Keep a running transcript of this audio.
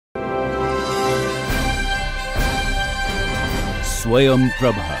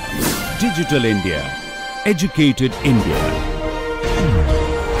SwayamPrabha. Digital India. Educated India.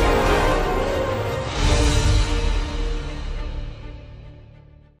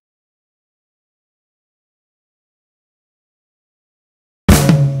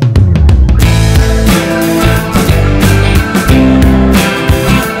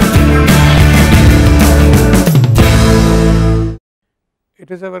 It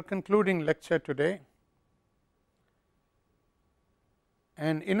is our concluding lecture today,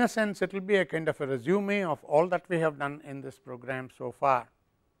 and in a sense it will be a kind of a resume of all that we have done in this program so far.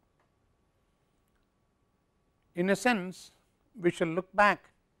 In a sense, we shall look back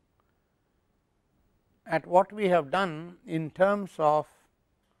at what we have done in terms of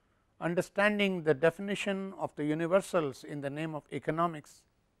understanding the definition of the universals in the name of economics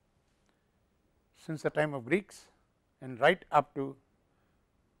since the time of Greeks and right up to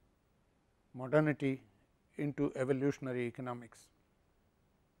modernity into evolutionary economics.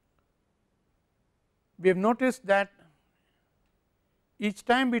 We have noticed that each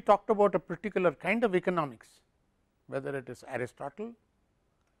time we talked about a particular kind of economics, whether it is Aristotle,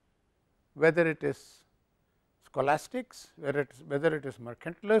 whether it is scholastics, whether it is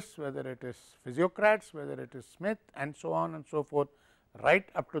mercantilists, whether it is physiocrats, whether it is Smith, and so on and so forth, right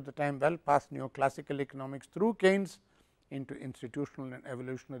up to the time well past neoclassical economics through Keynes into institutional and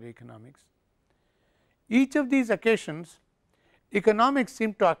evolutionary economics. Each of these occasions, economics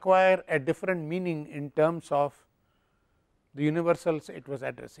seemed to acquire a different meaning in terms of the universals it was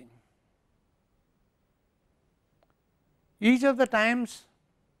addressing. Each of the times,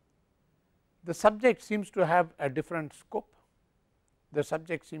 the subject seems to have a different scope, the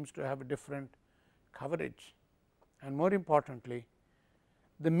subject seems to have a different coverage, and more importantly,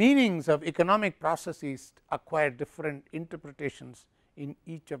 the meanings of economic processes acquire different interpretations in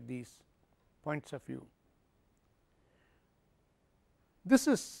each of these points of view. This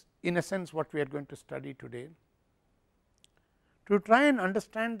is in a sense what we are going to study today, to try and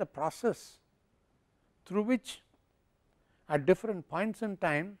understand the process through which at different points in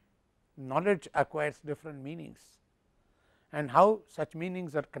time knowledge acquires different meanings and how such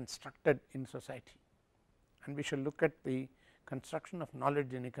meanings are constructed in society, and we shall look at the construction of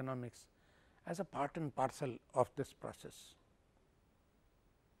knowledge in economics as a part and parcel of this process.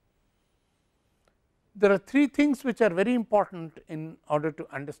 There are three things which are very important in order to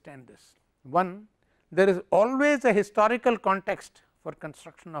understand this. One, there is always a historical context for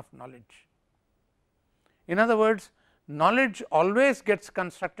construction of knowledge. In other words, knowledge always gets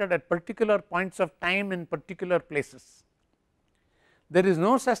constructed at particular points of time in particular places. There is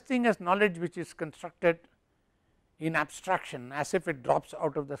no such thing as knowledge which is constructed in abstraction as if it drops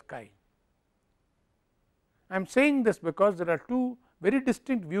out of the sky. I am saying this because there are two very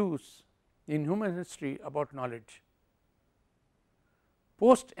distinct views in human history about knowledge: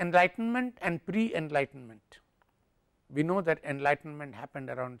 post enlightenment and pre enlightenment. We know that enlightenment happened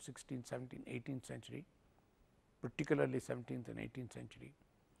around 16th, 17th, 18th century, particularly 17th and 18th century.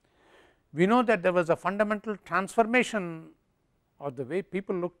 We know that there was a fundamental transformation of the way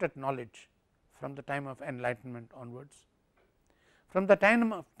people looked at knowledge from the time of enlightenment onwards. From the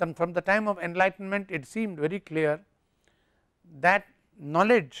time of enlightenment, it seemed very clear that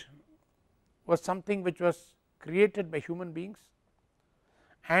knowledge was something which was created by human beings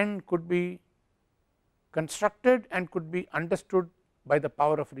and could be constructed and could be understood by the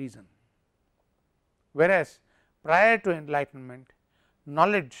power of reason, whereas prior to enlightenment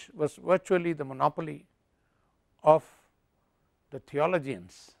knowledge was virtually the monopoly of the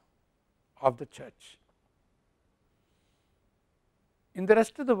theologians of the church. In the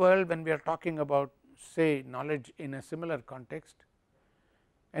rest of the world, when we are talking about say knowledge in a similar context,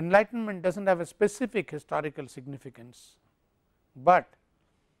 enlightenment does not have a specific historical significance, but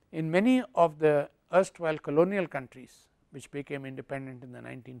in many of the erstwhile colonial countries which became independent in the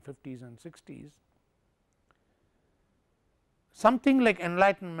 1950s and 60s, something like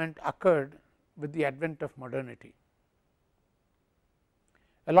enlightenment occurred with the advent of modernity.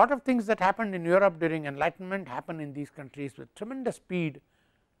 A lot of things that happened in Europe during enlightenment happened in these countries with tremendous speed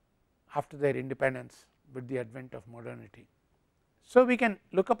after their independence with the advent of modernity. So, we can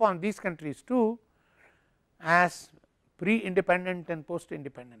look upon these countries too as pre independent and post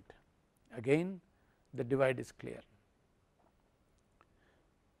independent. Again, the divide is clear.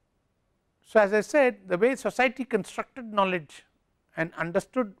 So, as I said, the way society constructed knowledge and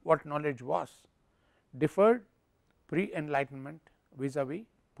understood what knowledge was differed pre enlightenment vis-a-vis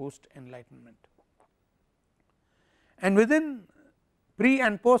post enlightenment, and within pre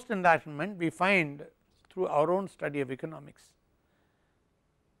and post enlightenment we find through our own study of economics,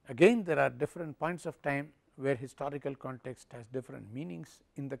 again there are different points of time where historical context has different meanings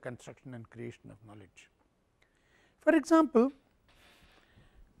in the construction and creation of knowledge. For example,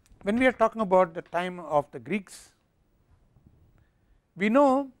 when we are talking about the time of the Greeks, we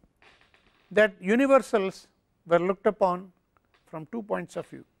know that universals were looked upon from 2 points of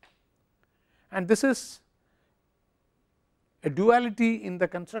view, and this is a duality in the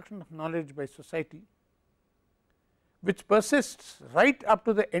construction of knowledge by society, which persists right up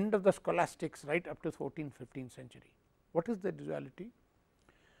to the end of the scholastics, right up to 14th 15th century. What is the duality?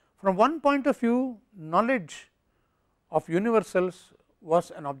 From one point of view, knowledge of universals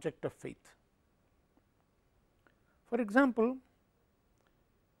was an object of faith. For example,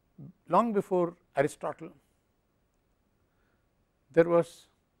 long before Aristotle, there was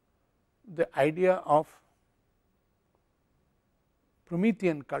the idea of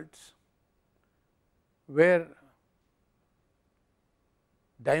Promethean cults, where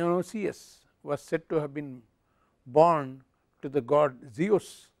Dionysius was said to have been born to the god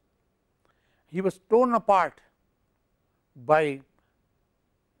Zeus. He was torn apart by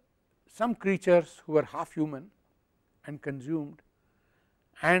some creatures who were half human and consumed,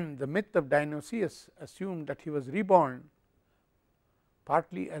 and the myth of Dionysius assumed that he was reborn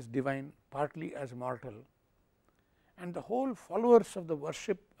partly as divine, partly as mortal, and the whole followers of the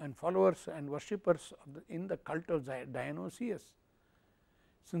worship and followers and worshippers of in the cult of Dionysius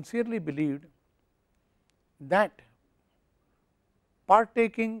sincerely believed that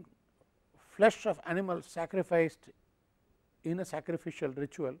partaking flesh of animals sacrificed in a sacrificial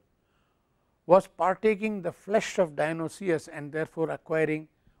ritual was partaking the flesh of Dionysius, and therefore acquiring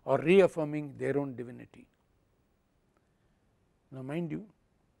or reaffirming their own divinity. Now, mind you,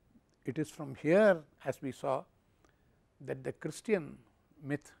 it is from here, as we saw, that the Christian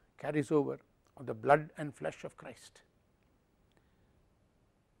myth carries over of the blood and flesh of Christ.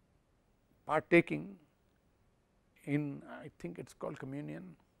 Partaking in, I think it is called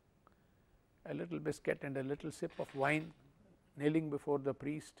communion, a little biscuit and a little sip of wine, kneeling before the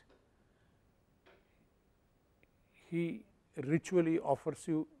priest, he ritually offers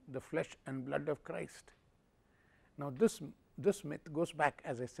you the flesh and blood of Christ. Now, this myth goes back,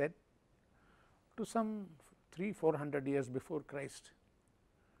 as I said, to some 300-400 years before Christ,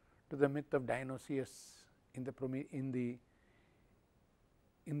 to the myth of Dionysius in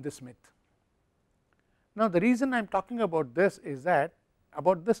this myth. Now, the reason I am talking about this is that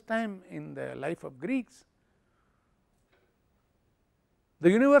about this time in the life of Greeks, the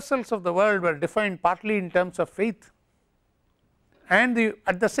universals of the world were defined partly in terms of faith, and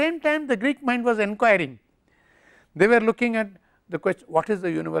at the same time the Greek mind was inquiring. They were looking at the question, what is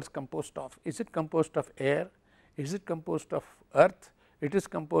the universe composed of? Is it composed of air? Is it composed of earth? It is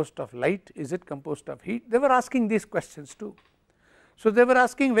composed of light? Is it composed of heat? They were asking these questions too. So, they were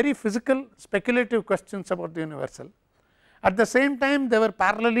asking very physical speculative questions about the universal. At the same time, they were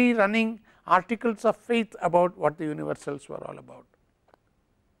parallelly running articles of faith about what the universals were all about.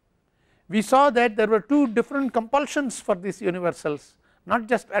 We saw that there were two different compulsions for these universals, not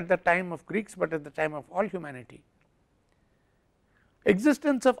just at the time of Greeks, but at the time of all humanity.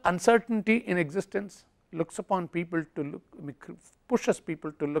 Existence of uncertainty in existence looks upon people to look, pushes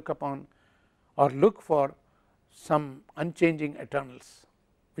people to look upon or look for some unchanging eternals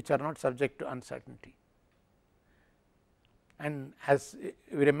which are not subject to uncertainty. And as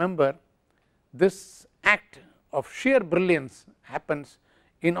we remember, this act of sheer brilliance happens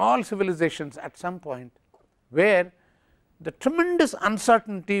in all civilizations at some point, where the tremendous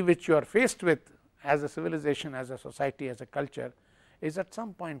uncertainty which you are faced with as a civilization, as a society, as a culture, is at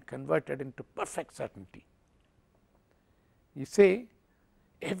some point converted into perfect certainty. You say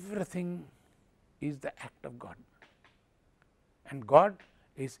everything is the act of God, and God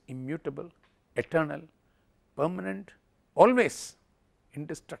is immutable, eternal, permanent, always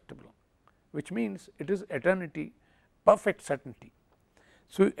indestructible, which means it is eternity, perfect certainty.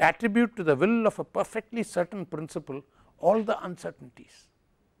 So, you attribute to the will of a perfectly certain principle all the uncertainties.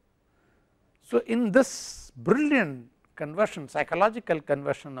 So, in this brilliant conversion, psychological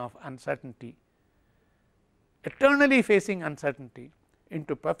conversion of uncertainty, eternally facing uncertainty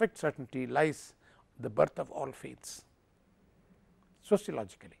into perfect certainty, lies the birth of all faiths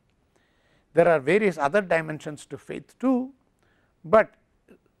sociologically. There are various other dimensions to faith too, but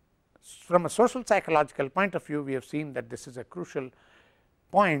from a social psychological point of view, we have seen that this is a crucial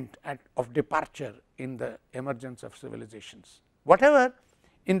point of departure in the emergence of civilizations. Whatever,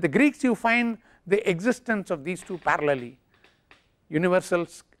 in the Greeks you find the existence of these two parallelly,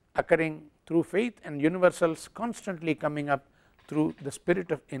 universals occurring through faith and universals constantly coming up through the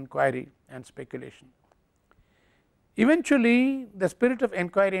spirit of inquiry and speculation. Eventually, the spirit of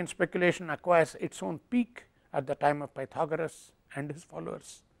inquiry and speculation acquires its own peak at the time of Pythagoras and his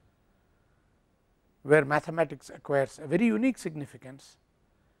followers, where mathematics acquires a very unique significance,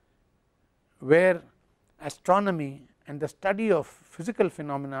 where astronomy and the study of physical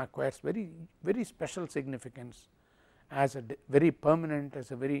phenomena acquires very special significance as a very permanent, as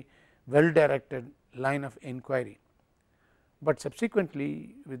a very well directed line of inquiry. But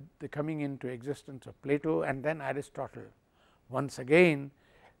subsequently, with the coming into existence of Plato and then Aristotle, once again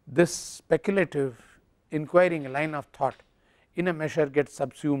this speculative inquiring line of thought in a measure gets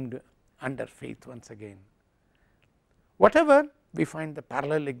subsumed under faith once again. Whatever, we find the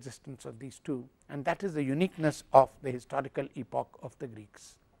parallel existence of these two, and that is the uniqueness of the historical epoch of the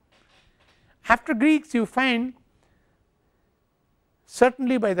Greeks. After Greeks, you find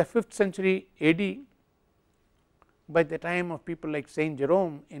certainly by the 5th century AD, by the time of people like Saint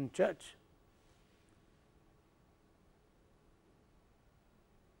Jerome in church,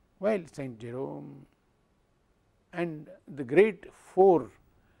 while Saint Jerome and the great 4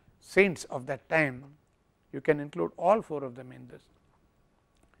 saints of that time, you can include all 4 of them in this.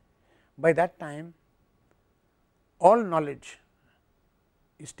 By that time, all knowledge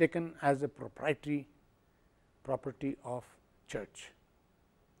is taken as a proprietary property of church.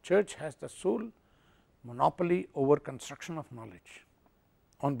 Church has the sole monopoly over construction of knowledge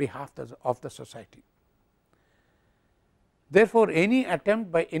on behalf of the society. Therefore, any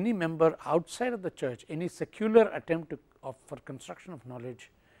attempt by any member outside of the church, any secular attempt for construction of knowledge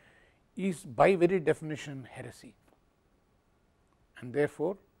is by very definition heresy, and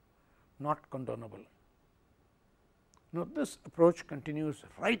therefore not condonable. Now, this approach continues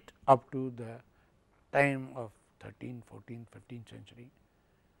right up to the time of 13th, 14th, 15th century,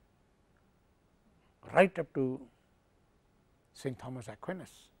 right up to St. Thomas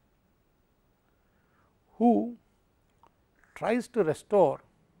Aquinas, who tries to restore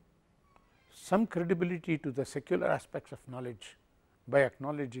some credibility to the secular aspects of knowledge by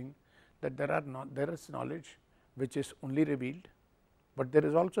acknowledging that there is knowledge which is only revealed, but there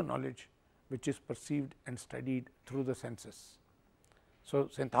is also knowledge which is perceived and studied through the senses. So,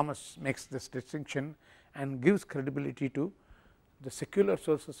 St. Thomas makes this distinction and gives credibility to the secular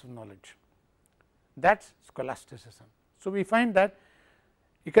sources of knowledge. That is scholasticism. So, we find that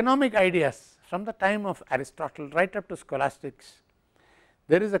economic ideas from the time of Aristotle right up to scholastics,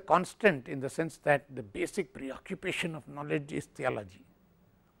 there is a constant in the sense that the basic preoccupation of knowledge is theology,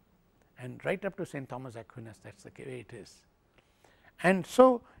 and right up to St. Thomas Aquinas, that is the way it is. And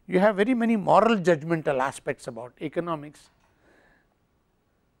so, you have very many moral judgmental aspects about economics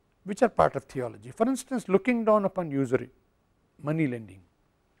which are part of theology. For instance, looking down upon usury, money lending.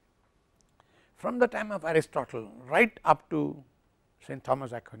 From the time of Aristotle right up to St.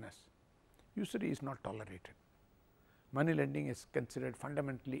 Thomas Aquinas, usury is not tolerated. Money lending is considered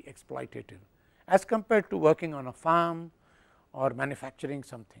fundamentally exploitative as compared to working on a farm or manufacturing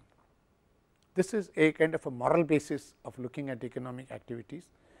something. This is a kind of a moral basis of looking at economic activities,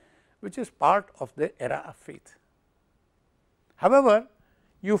 which is part of the era of faith. However,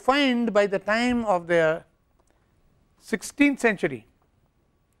 you find by the time of the 16th century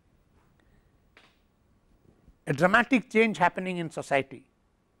a dramatic change happening in society.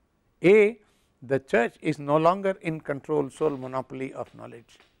 The church is no longer in control, sole monopoly of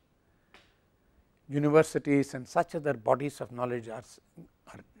knowledge. Universities and such other bodies of knowledge are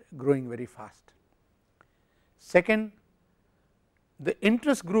growing very fast. Second, the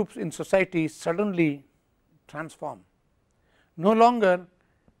interest groups in society suddenly transform. No longer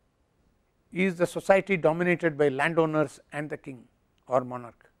is the society dominated by landowners and the king or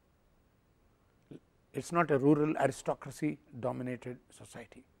monarch. It is not a rural aristocracy dominated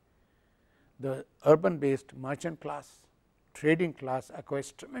society. The urban based merchant class, trading class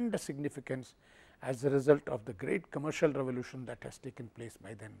acquires tremendous significance as a result of the great commercial revolution that has taken place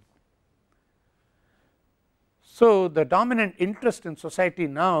by then. So, the dominant interest in society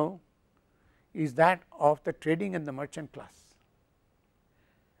now is that of the trading and the merchant class,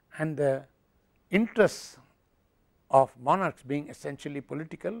 and the interests of monarchs being essentially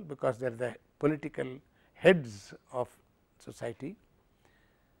political, because they are the political heads of society.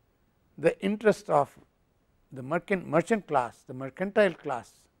 The interest of the merchant class, the mercantile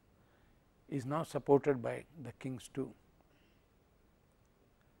class, is now supported by the kings too.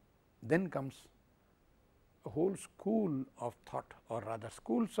 Then comes a whole school of thought, or rather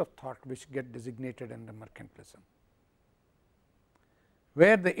schools of thought, which get designated under mercantilism,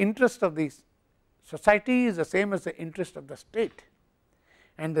 where the interest of the society is the same as the interest of the state,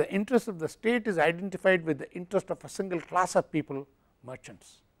 and the interest of the state is identified with the interest of a single class of people,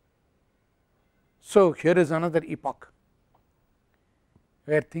 merchants. So, here is another epoch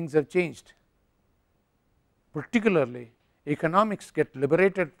where things have changed, particularly economics gets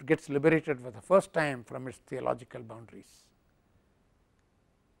liberated for the first time from its theological boundaries.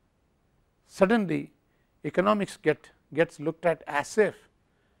 Suddenly economics gets looked at as if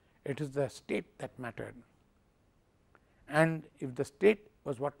it is the state that mattered, and if the state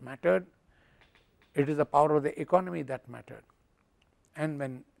was what mattered, it is the power of the economy that mattered, and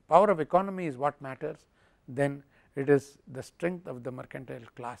when power of economy is what matters, then it is the strength of the mercantile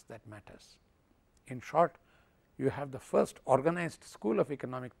class that matters. In short, you have the first organized school of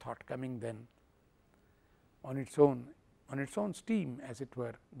economic thought coming then on its own steam, as it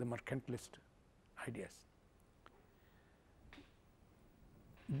were, the mercantilist ideas.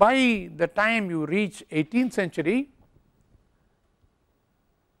 By the time you reach 18th century,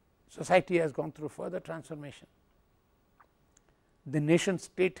 society has gone through further transformation. The nation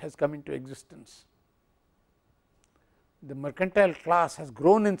state has come into existence. The mercantile class has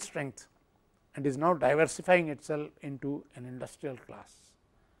grown in strength and is now diversifying itself into an industrial class.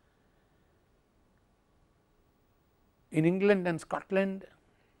 In England and Scotland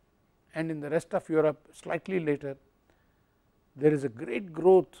and in the rest of Europe slightly later, there is a great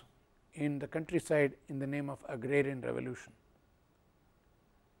growth in the countryside in the name of agrarian revolution.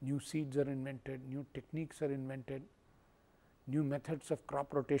 New seeds are invented, new techniques are invented, new methods of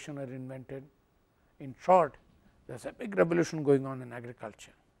crop rotation are invented. In short, there is a big revolution going on in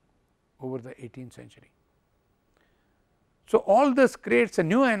agriculture over the 18th century. So, all this creates a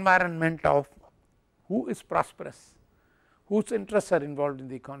new environment of who is prosperous, whose interests are involved in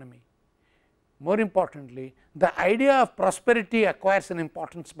the economy. More importantly, the idea of prosperity acquires an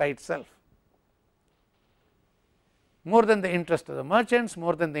importance by itself, more than the interest of the merchants,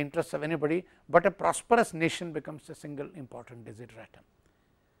 more than the interest of anybody, but a prosperous nation becomes a single important desideratum.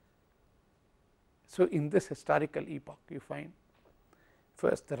 So, in this historical epoch, you find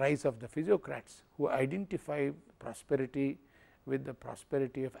first the rise of the physiocrats, who identify prosperity with the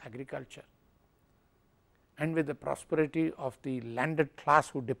prosperity of agriculture and with the prosperity of the landed class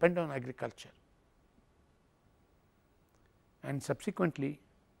who depend on agriculture, and subsequently,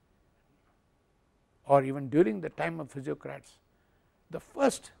 or even during the time of physiocrats, the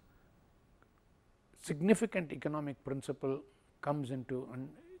first significant economic principle comes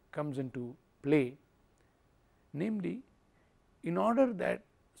into play, namely, in order that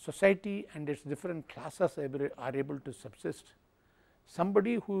society and its different classes are able to subsist,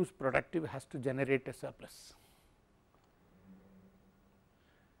 somebody who is productive has to generate a surplus.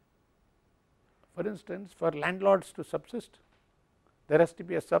 For instance, for landlords to subsist, there has to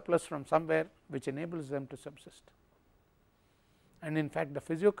be a surplus from somewhere which enables them to subsist. And in fact, the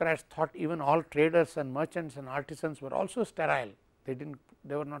physiocrats thought even all traders and merchants and artisans were also sterile,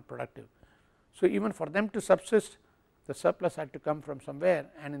 they were not productive. So, even for them to subsist, the surplus had to come from somewhere,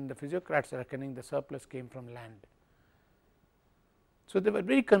 and in the physiocrats reckoning, the surplus came from land. So, they were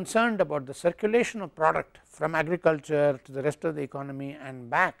very concerned about the circulation of product from agriculture to the rest of the economy and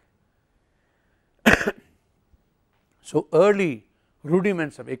back. So, early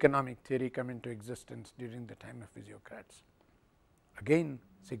rudiments of economic theory come into existence during the time of physiocrats, again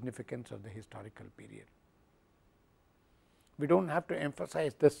significance of the historical period. We do not have to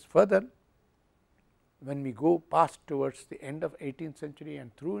emphasize this further. When we go past towards the end of 18th century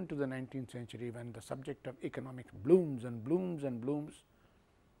and through into the 19th century, when the subject of economics blooms and blooms and blooms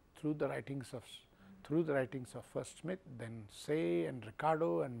through the writings of first Smith, then Say and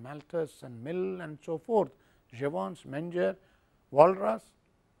Ricardo and Malthus and Mill and so forth, Jevons, Menger, Walras,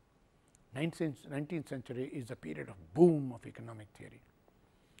 19th century is the period of boom of economic theory,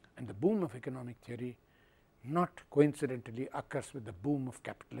 and the boom of economic theory not coincidentally occurs with the boom of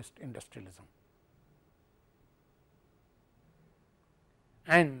capitalist industrialism.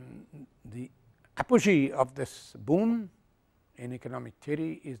 And the apogee of this boom in economic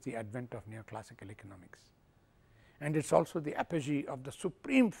theory is the advent of neoclassical economics, and it is also the apogee of the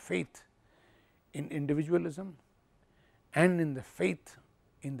supreme faith in individualism and in the faith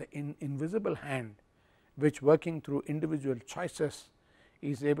in the invisible hand, which working through individual choices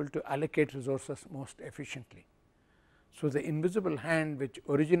is able to allocate resources most efficiently. So, the invisible hand, which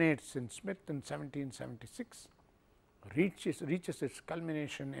originates in Smith in 1776, reaches its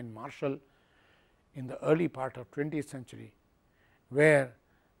culmination in Marshall in the early part of 20th century, where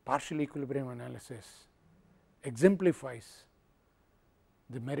partial equilibrium analysis exemplifies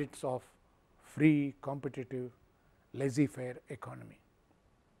the merits of free, competitive, laissez-faire economy.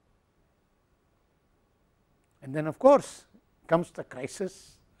 And then of course, comes the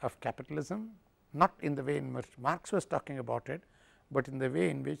crisis of capitalism, not in the way in which Marx was talking about it, but in the way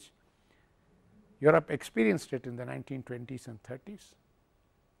in which Europe experienced it in the 1920s and 30s,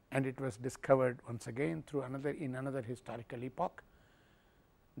 and it was discovered once again through another historical epoch,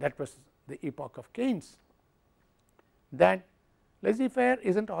 that was the epoch of Keynes, that laissez-faire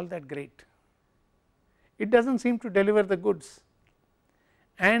is not all that great. It does not seem to deliver the goods,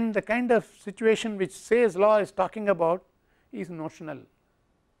 and the kind of situation which Say's law is talking about is notional.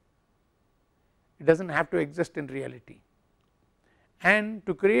 It does not have to exist in reality, and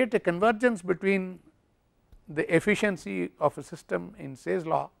to create a convergence between the efficiency of a system in Say's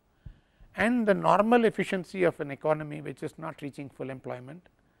law and the normal efficiency of an economy which is not reaching full employment,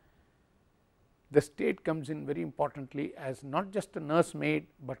 the state comes in very importantly as not just a nursemaid,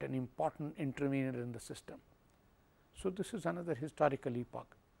 but an important intervener in the system. So, this is another historical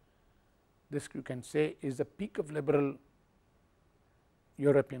epoch. This you can say is the peak of liberal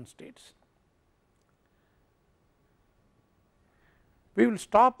European states. We will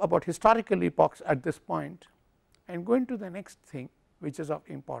stop about historical epochs at this point and go into the next thing which is of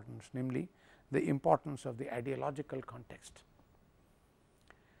importance, namely the importance of the ideological context.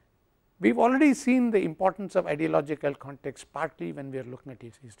 We have already seen the importance of ideological context partly when we are looking at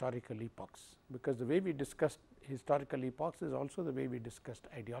historical epochs, because the way we discussed historical epochs is also the way we discussed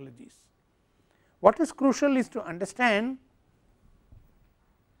ideologies. What is crucial is to understand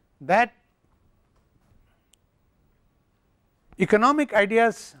that economic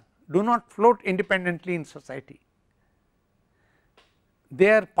ideas do not float independently in society. They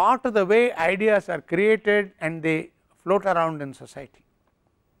are part of the way ideas are created and they float around in society.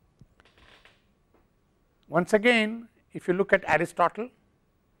 Once again, if you look at Aristotle,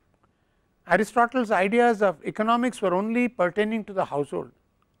 Aristotle's ideas of economics were only pertaining to the household.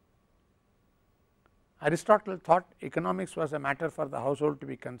 Aristotle thought economics was a matter for the household to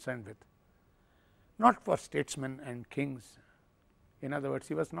be concerned with, not for statesmen and kings. In other words,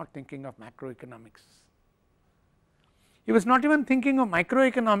 he was not thinking of macroeconomics. He was not even thinking of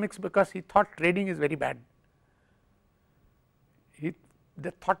microeconomics, because he thought trading is very bad. He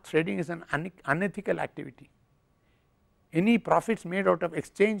thought trading is an unethical activity. Any profits made out of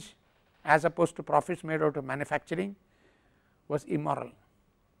exchange as opposed to profits made out of manufacturing was immoral.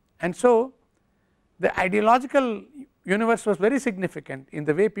 And so, the ideological universe was very significant in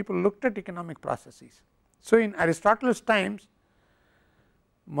the way people looked at economic processes. So, in Aristotle's times,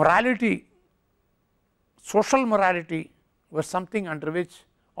 morality, social morality was something under which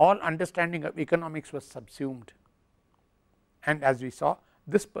all understanding of economics was subsumed, and as we saw,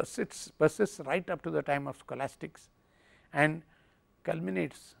 this persists right up to the time of scholastics and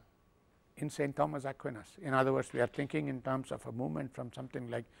culminates in St. Thomas Aquinas. In other words, we are thinking in terms of a movement from something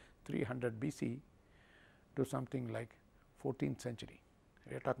like 300 BC to something like 14th century.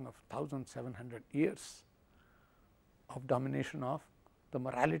 We are talking of 1700 years of domination of the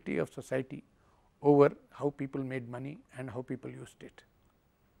morality of society over how people made money and how people used it.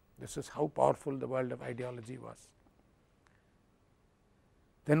 This is how powerful the world of ideology was.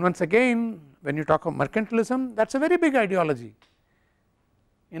 Then once again, when you talk of mercantilism, that is a very big ideology.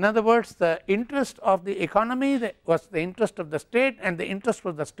 In other words, the interest of the economy was the interest of the state, and the interest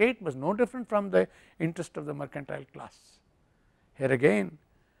of the state was no different from the interest of the mercantile class. Here again,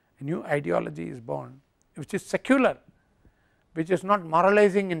 a new ideology is born, which is secular, which is not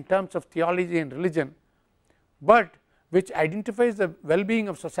moralizing in terms of theology and religion, but which identifies the well-being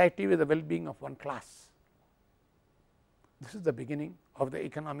of society with the well-being of one class. This is the beginning of the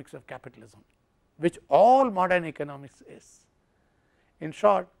economics of capitalism, which all modern economics is. In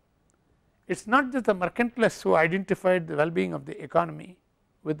short, it is not just the mercantilists who identified the well-being of the economy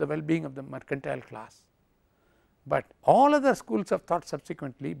with the well-being of the mercantile class, but all other schools of thought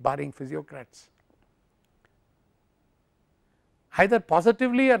subsequently, barring physiocrats, either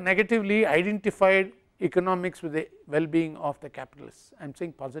positively or negatively identified economics with the well-being of the capitalists. I am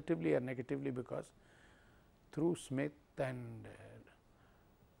saying positively or negatively because through Smith and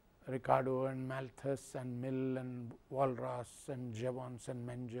Ricardo and Malthus and Mill and Walras and Jevons and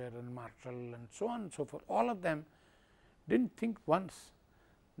Menger and Marshall and so on and so forth, all of them did not think once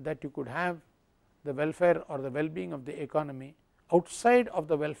that you could have the welfare or the well-being of the economy outside of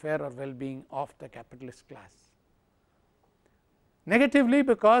the welfare or well-being of the capitalist class. Negatively,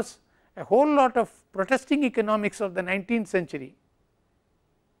 because a whole lot of protesting economics of the 19th century,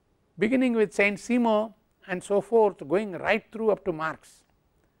 beginning with Saint-Simon and so forth, going right through up to Marx,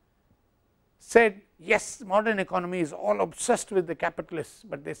 said yes, modern economy is all obsessed with the capitalists,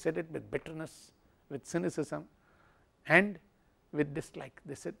 but they said it with bitterness, with cynicism and with dislike.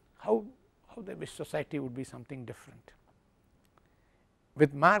 They said how they wish society would be something different.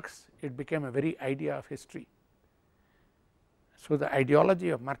 With Marx, it became a very idea of history. So, the ideology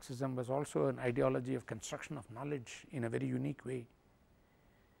of Marxism was also an ideology of construction of knowledge in a very unique way,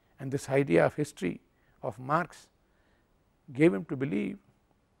 and this idea of history of Marx gave him to believe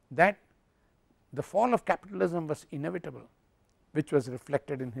that the fall of capitalism was inevitable, which was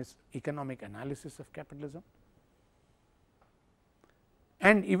reflected in his economic analysis of capitalism,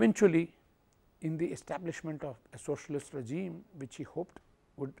 and eventually in the establishment of a socialist regime which he hoped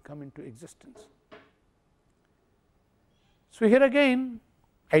would come into existence. So, here again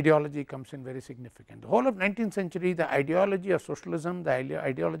ideology comes in very significant. The whole of 19th century, the ideology of socialism, the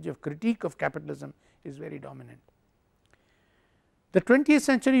ideology of critique of capitalism is very dominant. The 20th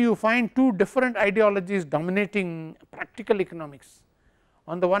century, you find two different ideologies dominating practical economics.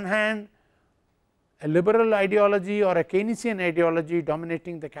 On the one hand, a liberal ideology or a Keynesian ideology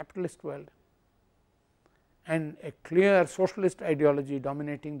dominating the capitalist world, and a clear socialist ideology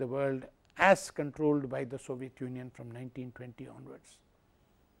dominating the world as controlled by the Soviet Union from 1920 onwards.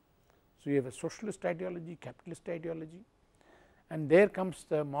 So, you have a socialist ideology, capitalist ideology, and there comes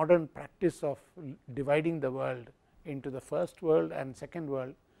the modern practice of dividing the world into the first world and second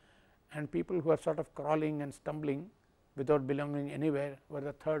world, and people who are sort of crawling and stumbling without belonging anywhere were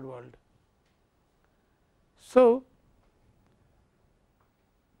the third world. So,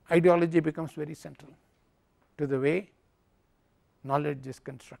 ideology becomes very central to the way knowledge is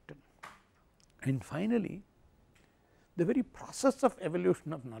constructed. And finally, the very process of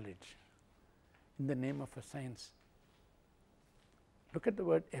evolution of knowledge in the name of a science. Look at the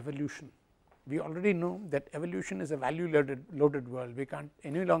word evolution. We already know that evolution is a value loaded world. We can't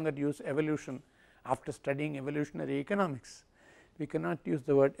any longer use evolution after studying evolutionary economics. We cannot use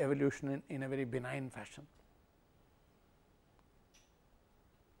the word evolution in a very benign fashion.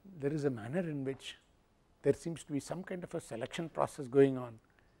 There is a manner in which there seems to be some kind of a selection process going on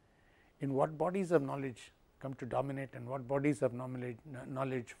in what bodies of knowledge come to dominate and what bodies of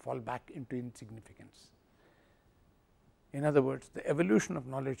knowledge fall back into insignificance. In other words, the evolution of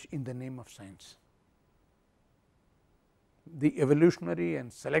knowledge in the name of science, the evolutionary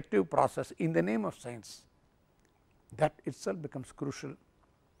and selective process in the name of science, that itself becomes crucial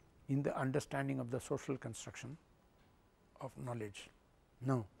in the understanding of the social construction of knowledge.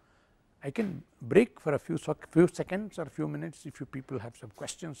 Now, I can break for a few seconds or a few minutes if you people have some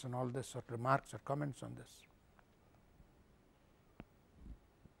questions on all this or remarks or comments on this.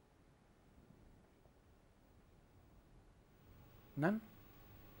 None?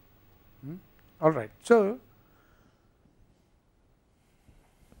 All right. So,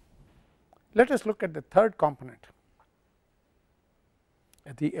 let us look at the third component,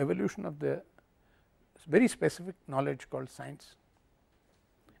 at the evolution of the very specific knowledge called science.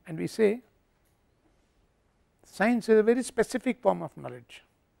 And we say science is a very specific form of knowledge.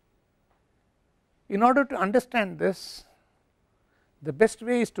 In order to understand this, the best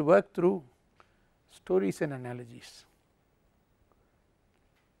way is to work through stories and analogies.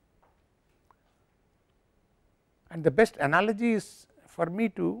 And the best analogy is for me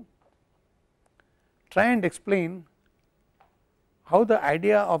to try and explain how the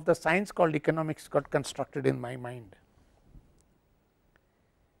idea of the science called economics got constructed in my mind.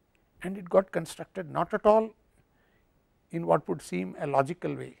 And it got constructed not at all in what would seem a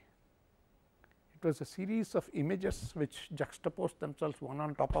logical way. It was a series of images which juxtaposed themselves one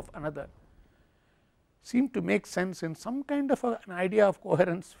on top of another, seemed to make sense in some kind of an idea of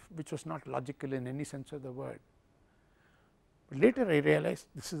coherence which was not logical in any sense of the word. But later I realized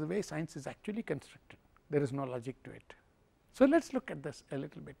this is the way science is actually constructed, there is no logic to it. So, let us look at this a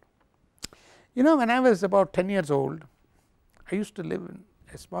little bit. You know, when I was about 10 years old, I used to live in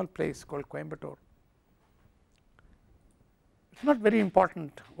a small place called Coimbatore. It is not very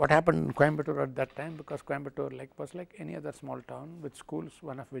important what happened in Coimbatore at that time, because Coimbatore was like any other small town with schools,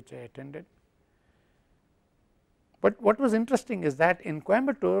 one of which I attended. But what was interesting is that in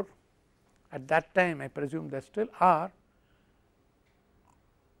Coimbatore at that time, I presume there still are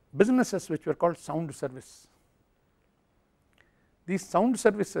businesses which were called sound service. These sound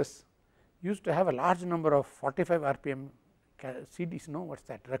services used to have a large number of 45 RPM CDs, no, what is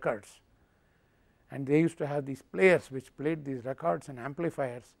that, records, and they used to have these players which played these records and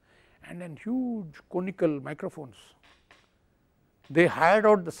amplifiers, and then huge conical microphones. They hired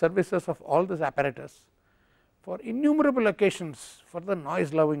out the services of all this apparatus for innumerable occasions for the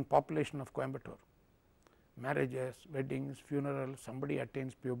noise loving population of Coimbatore. Marriages, weddings, funerals, somebody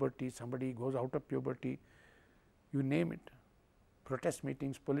attains puberty, somebody goes out of puberty, you name it, protest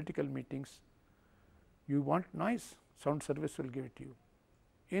meetings, political meetings. You want noise, sound service will give it to you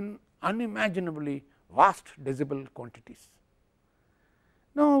in unimaginably vast decibel quantities.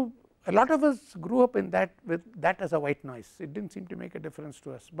 Now, a lot of us grew up in that with that as a white noise, it did not seem to make a difference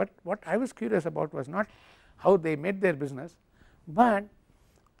to us, but what I was curious about was not how they made their business, but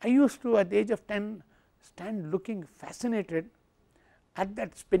I used to at the age of 10 stand looking fascinated at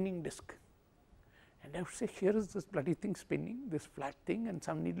that spinning disc, and I would say, here is this bloody thing spinning, this flat thing, and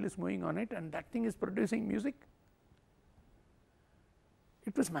some needle is moving on it, and that thing is producing music.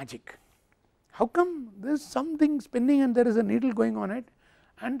 It was magic. How come there is something spinning and there is a needle going on it,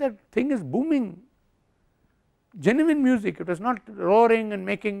 and that thing is booming, genuine music, it was not roaring and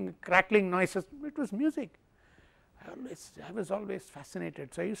making crackling noises, it was music. I was always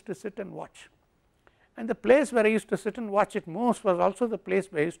fascinated, so I used to sit and watch, and the place where I used to sit and watch it most was also the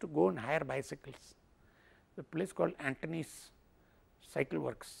place where I used to go and hire bicycles, the place called Antony's Cycle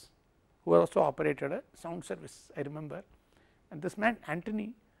Works, who also operated a sound service, I remember, and this man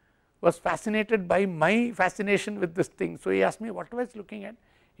Antony was fascinated by my fascination with this thing. So, he asked me what was I looking at,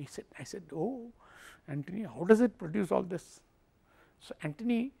 he said, I said, oh Antony, how does it produce all this? So,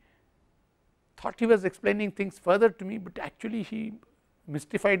 Antony thought he was explaining things further to me, but actually he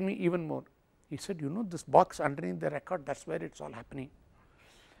mystified me even more. He said, you know, this box underneath the record, that is where it is all happening,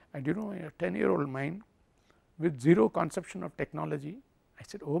 and you know, a 10-year-old mind with zero conception of technology, I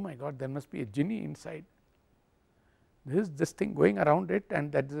said, oh my God, there must be a genie inside. There is this thing going around it,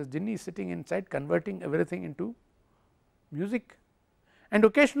 and that is a genie sitting inside converting everything into music. And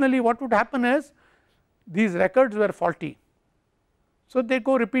occasionally what would happen is these records were faulty, so they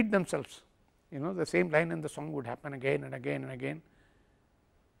go repeat themselves, you know, the same line in the song would happen again and again and again,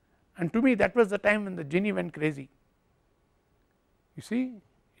 and to me that was the time when the genie went crazy. You see,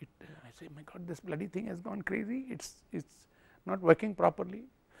 I say, my God, this bloody thing has gone crazy, it's not working properly.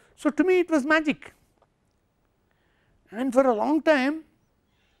 So, to me it was magic, and for a long time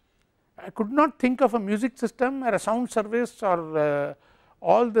I could not think of a music system or a sound service or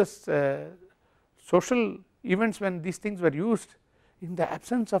all this social events when these things were used in the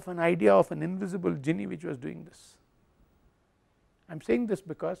absence of an idea of an invisible genie which was doing this. I am saying this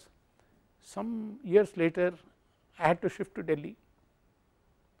because some years later I had to shift to Delhi.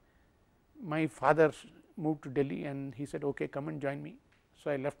 My father moved to Delhi and he said, okay, come and join me.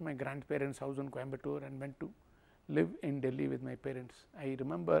 So, I left my grandparents' house in Coimbatore and went to live in Delhi with my parents. I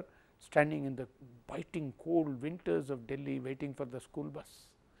remember standing in the biting cold winters of Delhi waiting for the school bus,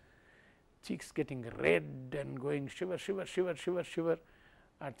 cheeks getting red and going shiver, shiver, shiver, shiver, shiver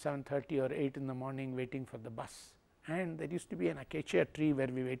at 7:30 or 8 in the morning waiting for the bus, and there used to be an acacia tree where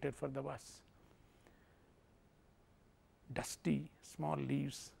we waited for the bus, dusty small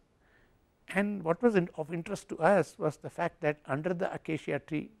leaves. And what was of interest to us was the fact that under the acacia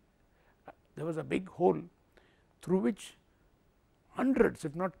tree there was a big hole through which hundreds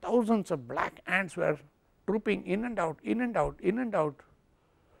if not thousands of black ants were trooping in and out, in and out, in and out.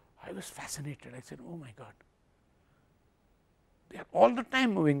 I was fascinated. I said, oh my God, they are all the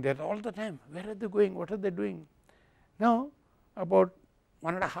time moving there, all the time, where are they going, what are they doing? Now, about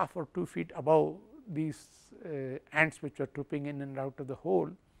 1.5 or 2 feet above these ants which were trooping in and out of the hole,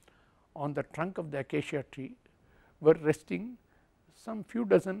 on the trunk of the acacia tree were resting some few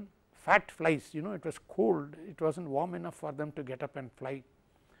dozen fat flies. You know, it was cold, it was not warm enough for them to get up and fly.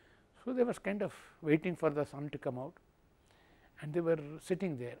 So, they was kind of waiting for the sun to come out, and they were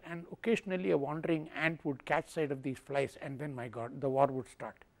sitting there, and occasionally a wandering ant would catch sight of these flies, and then my God, the war would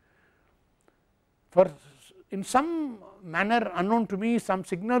start. For in some manner unknown to me, some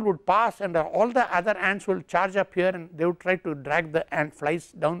signal would pass and all the other ants will charge up here, and they would try to drag the ant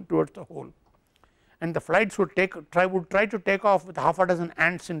flies down towards the hole, and the flights would try to take off with half a dozen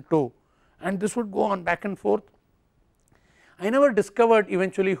ants in tow, and this would go on back and forth. I never discovered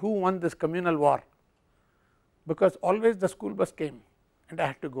eventually who won this communal war, because always the school bus came and I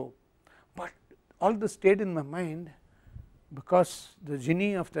had to go, but all this stayed in my mind because the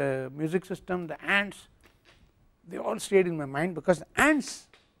genie of the music system, the ants, they all stayed in my mind, because the ants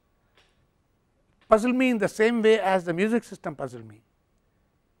puzzle me in the same way as the music system puzzled me.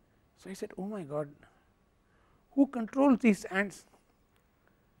 So, I said, oh my God, who controls these ants?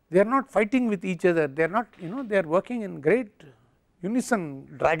 They are not fighting with each other, they are not, you know, they are working in great unison,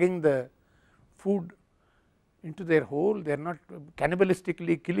 dragging the food into their hole, they are not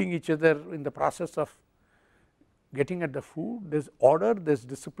cannibalistically killing each other in the process of getting at the food. There is order, there is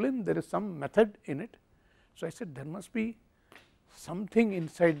discipline, there is some method in it. So, I said there must be something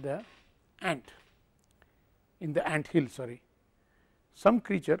inside the ant, in the ant hill, sorry, some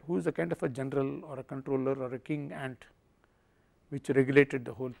creature who is a kind of a general or a controller or a king ant which regulated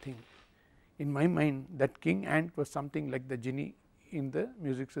the whole thing. In my mind, that king ant was something like the genie in the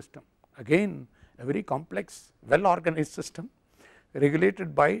music system, again a very complex well organized system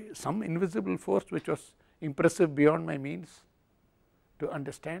regulated by some invisible force which was impressive beyond my means to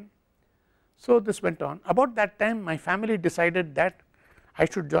understand. So, this went on. About that time my family decided that I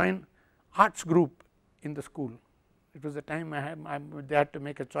should join arts group in the school. It was the time they had to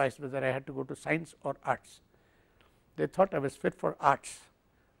make a choice whether I had to go to science or arts. They thought I was fit for arts.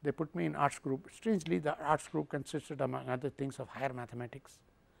 They put me in arts group. Strangely, the arts group consisted among other things of higher mathematics,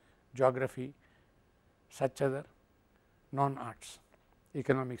 geography, such other non-arts.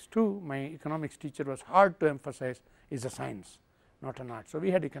 Economics too, my economics teacher was hard to emphasize is a science, not an art. So,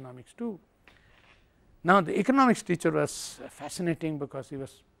 we had economics too. Now, the economics teacher was fascinating because he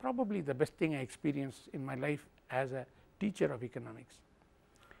was probably the best thing I experienced in my life as a teacher of economics.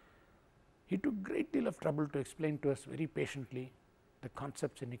 He took great deal of trouble to explain to us very patiently the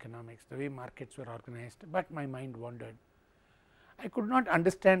concepts in economics, the way markets were organized, but my mind wandered. I could not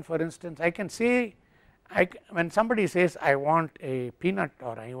understand, for instance, I can say when somebody says I want a peanut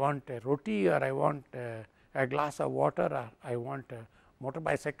or I want a roti or I want a glass of water or I want a motor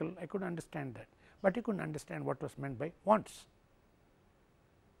bicycle, I could understand that, but I could not understand what was meant by wants.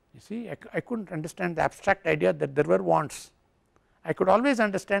 You see, I could not understand the abstract idea that there were wants. I could always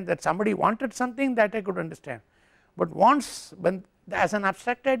understand that somebody wanted something, that I could understand, but wants, when as an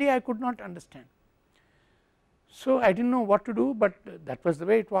abstract idea I could not understand. So, I did not know what to do, but that was the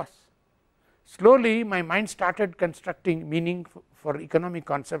way it was. Slowly my mind started constructing meaning for economic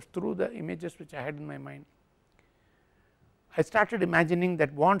concepts through the images which I had in my mind. I started imagining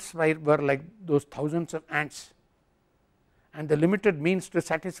that wants were like those thousands of ants, and the limited means to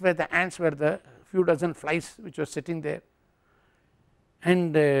satisfy the ants were the few dozen flies which were sitting there,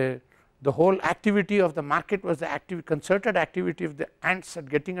 and the whole activity of the market was the concerted activity of the ants at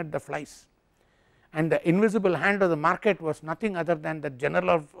getting at the flies, and the invisible hand of the market was nothing other than the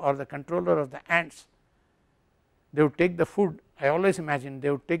general or the controller of the ants. They would take the food, I always imagine they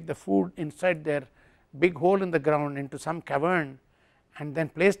would take the food inside their big hole in the ground into some cavern, and then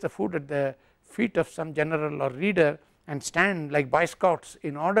place the food at the feet of some general or leader and stand like Boy Scouts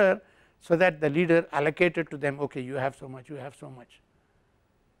in order, so that the leader allocated to them, okay, you have so much, you have so much.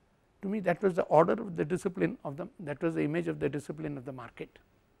 To me that was the order of the discipline of the, that was the image of the discipline of the market.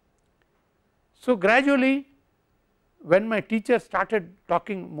 So, gradually when my teacher started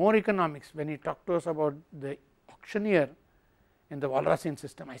talking more economics, when he talked to us about the auctioneer in the Walrasian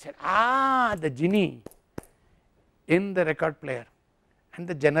system, I said, ah, the genie in the record player and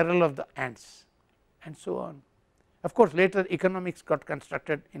the general of the ants, and so on. Of course, later economics got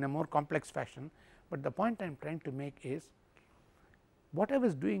constructed in a more complex fashion, but the point I am trying to make is what I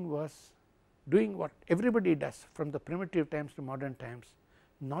was doing was doing what everybody does from the primitive times to modern times.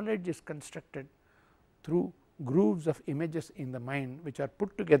 Knowledge is constructed through grooves of images in the mind which are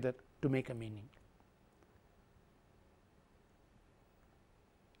put together to make a meaning.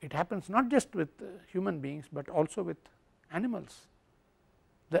 It happens not just with human beings, but also with animals.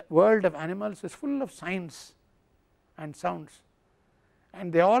 The world of animals is full of signs and sounds,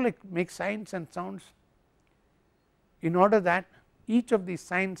 and they all make signs and sounds in order that each of these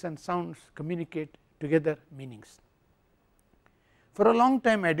signs and sounds communicate together meanings. For a long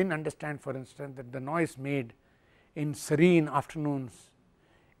time I did not understand, for instance, that the noise made in serene afternoons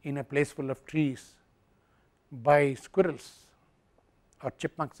in a place full of trees by squirrels or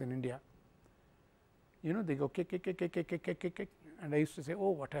chipmunks in India, you know, they go kick, kick, kick, kick, kick, kick, kick, kick, kick, and I used to say, oh,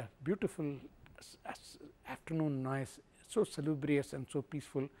 what a beautiful afternoon noise, so salubrious and so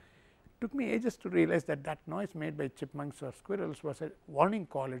peaceful. It took me ages to realize that that noise made by chipmunks or squirrels was a warning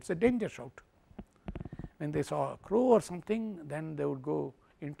call, it is a danger shout. When they saw a crow or something, then they would go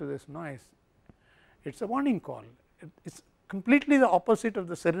into this noise. It is a warning call, it is completely the opposite of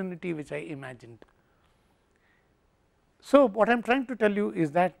the serenity which I imagined. So, what I am trying to tell you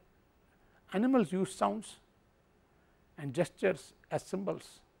is that animals use sounds and gestures as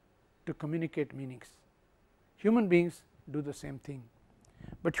symbols to communicate meanings. Human beings do the same thing,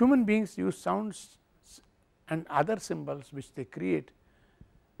 but human beings use sounds and other symbols which they create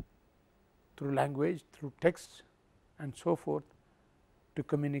through language, through text and so forth to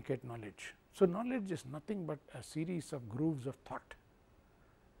communicate knowledge. So, knowledge is nothing but a series of grooves of thought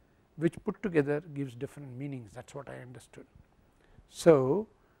which put together gives different meanings, that is what I understood. So,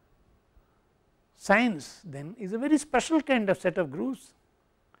 science then is a very special kind of set of grooves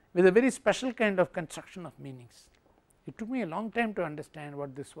with a very special kind of construction of meanings. It took me a long time to understand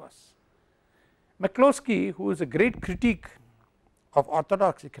what this was. McCloskey, who is a great critique of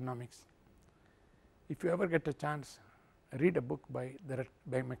orthodox economics, if you ever get a chance, read a book by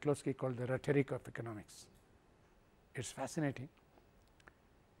McCloskey called The Rhetoric of Economics. It is fascinating,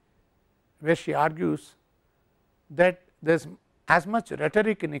 where she argues that there is as much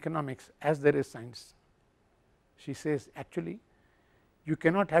rhetoric in economics as there is science. She says actually you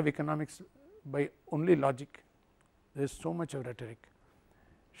cannot have economics by only logic, there is so much of rhetoric.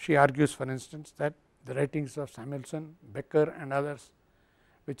 She argues for instance that the writings of Samuelson, Becker and others,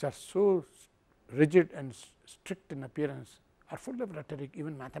 which are so rigid and strict in appearance, are full of rhetoric.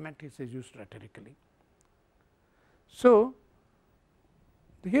 Even mathematics is used rhetorically. So,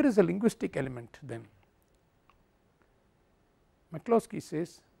 here is a linguistic element then. McCloskey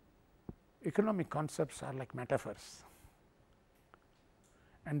says economic concepts are like metaphors,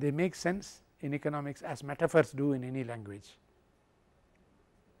 and they make sense in economics as metaphors do in any language.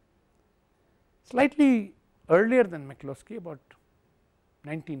 Slightly earlier than McCloskey, about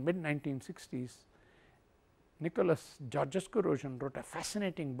mid 1960s, Nicholas Georgescu-Roegen wrote a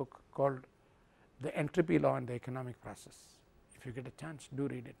fascinating book called The Entropy Law and the Economic Process. If you get a chance, do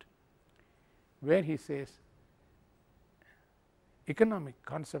read it, where he says economic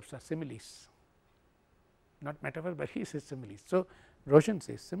concepts are similes, not metaphors, but he says similes. So, Roegen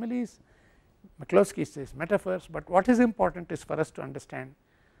says similes, McCloskey says metaphors, but what is important is for us to understand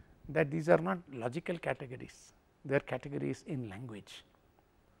that these are not logical categories, they are categories in language.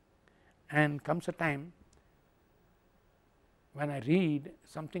 And comes a time when I read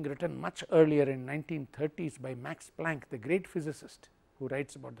something written much earlier in 1930s by Max Planck, the great physicist who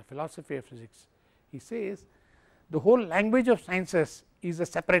writes about the philosophy of physics. He says the whole language of sciences is a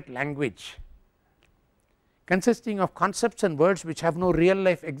separate language consisting of concepts and words which have no real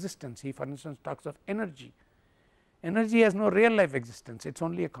life existence. He for instance talks of energy. Energy has no real life existence, it is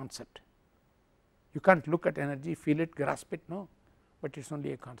only a concept. You can't look at energy, feel it, grasp it, no, but it is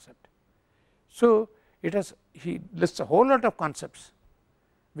only a concept. So, it has, he lists a whole lot of concepts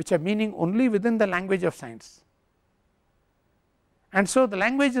which have meaning only within the language of science, and so the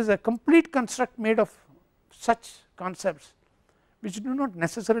language is a complete construct made of such concepts which do not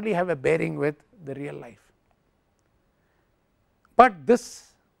necessarily have a bearing with the real life. But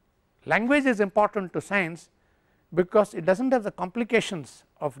this language is important to science because it does not have the complications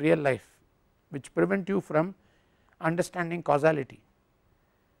of real life which prevent you from understanding causality,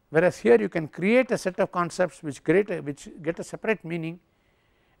 whereas here you can create a set of concepts which get a separate meaning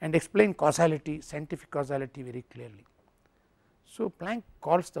and explain causality, scientific causality very clearly. So, Planck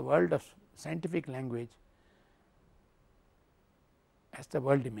calls the world of scientific language as the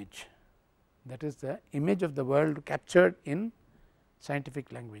world image, that is the image of the world captured in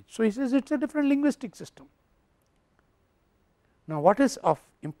scientific language. So, he says it is a different linguistic system. Now, what is of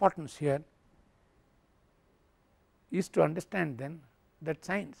importance here is to understand then that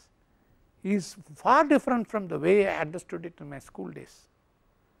science is far different from the way I understood it in my school days.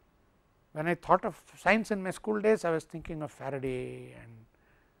 When I thought of science in my school days, I was thinking of Faraday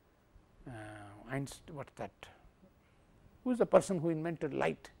and Einstein, what is that, who is the person who invented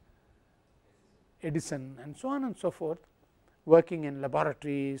light, Edison and so on and so forth, working in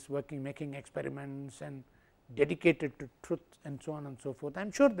laboratories, making experiments and dedicated to truth and so on and so forth. I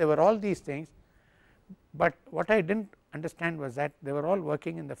am sure there were all these things, but what I did not understand was that they were all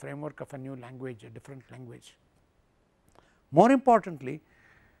working in the framework of a new language, a different language. More importantly,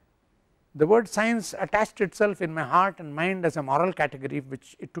 the word science attached itself in my heart and mind as a moral category,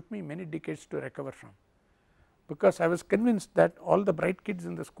 which it took me many decades to recover from, because I was convinced that all the bright kids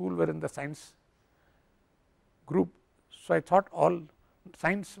in the school were in the science group. So, I thought all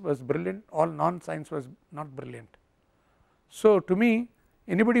science was brilliant, all non-science was not brilliant. So, to me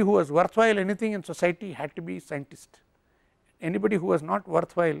anybody who was worthwhile anything in society had to be scientist, anybody who was not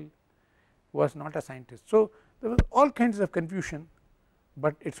worthwhile was not a scientist. So, there was all kinds of confusion,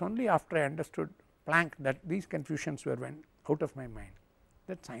 but it is only after I understood Planck that these confusions went out of my mind,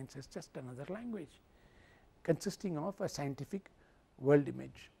 that science is just another language consisting of a scientific world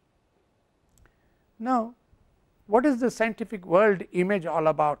image. Now, what is the scientific world image all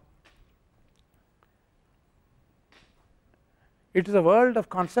about? It is a world of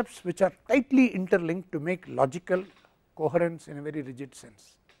concepts which are tightly interlinked to make logical coherence in a very rigid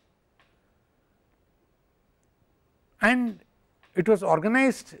sense, and it was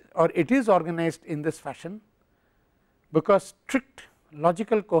organized, or it is organized in this fashion because strict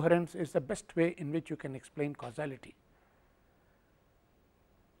logical coherence is the best way in which you can explain causality.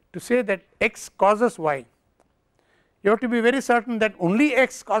 To say that x causes y, you have to be very certain that only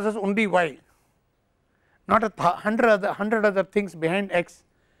x causes only y, not 100 other things behind x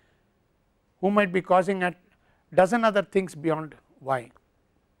who might be causing a dozen other things beyond y.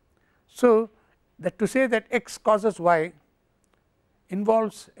 So, that to say that x causes y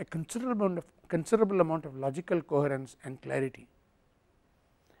involves a considerable amount of logical coherence and clarity,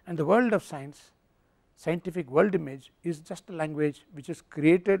 and the world of science scientific world image is just a language which is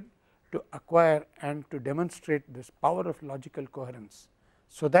created to acquire and to demonstrate this power of logical coherence.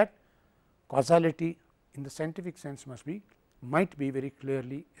 So, that causality in the scientific sense might be very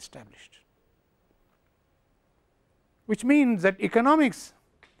clearly established, which means that economics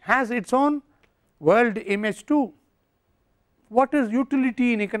has its own world image too. What is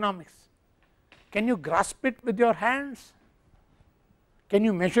utility in economics? Can you grasp it with your hands? Can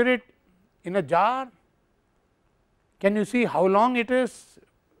you measure it in a jar? Can you see how long it is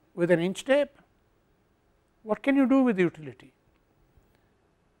with an inch tape? What can you do with utility?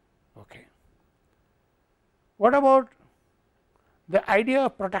 Okay. What about the idea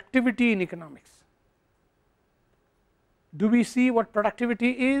of productivity in economics? Do we see what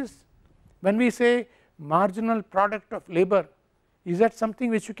productivity is? When we say marginal product of labor, is that something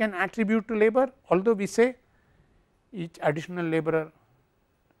which you can attribute to labor? Although we say each additional laborer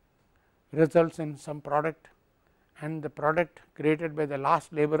results in some product, and the product created by the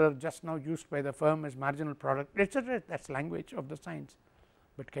last laborer just now used by the firm is marginal product, etc. That is language of the science,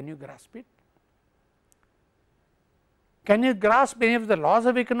 but can you grasp it? Can you grasp any of the laws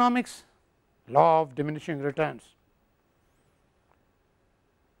of economics? Law of diminishing returns,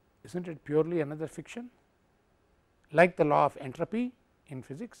 is not it purely another fiction, like the law of entropy in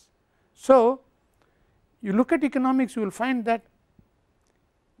physics? So, you look at economics, you will find that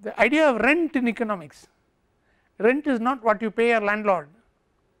the idea of rent in economics, rent is not what you pay a landlord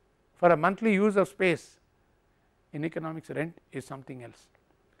for a monthly use of space. In economics, rent is something else.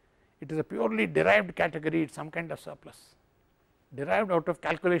 It is a purely derived category, it is some kind of surplus derived out of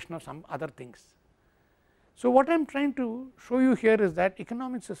calculation of some other things. So, what I am trying to show you here is that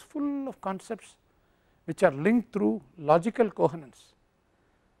economics is full of concepts which are linked through logical coherence.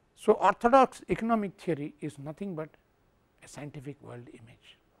 So, orthodox economic theory is nothing but a scientific world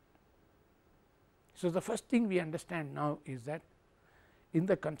image. So, the first thing we understand now is that in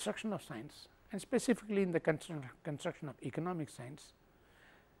the construction of science, and specifically in the construction of economic science,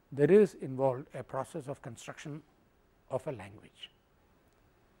 there is involved a process of construction of a language.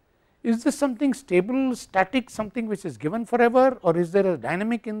 Is this something stable, static, something which is given forever, or is there a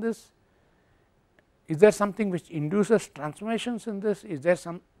dynamic in this? Is there something which induces transformations in this? Is there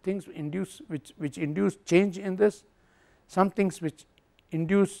some things which induce change in this? Some things which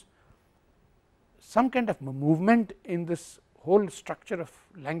induce some kind of movement in this whole structure of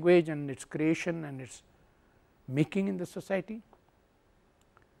language and its creation and its making in the society?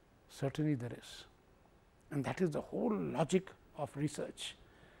 Certainly there is, and that is the whole logic of research,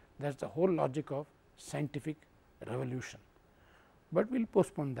 that is the whole logic of scientific revolution. But we will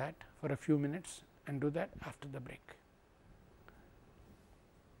postpone that for a few minutes and do that after the break.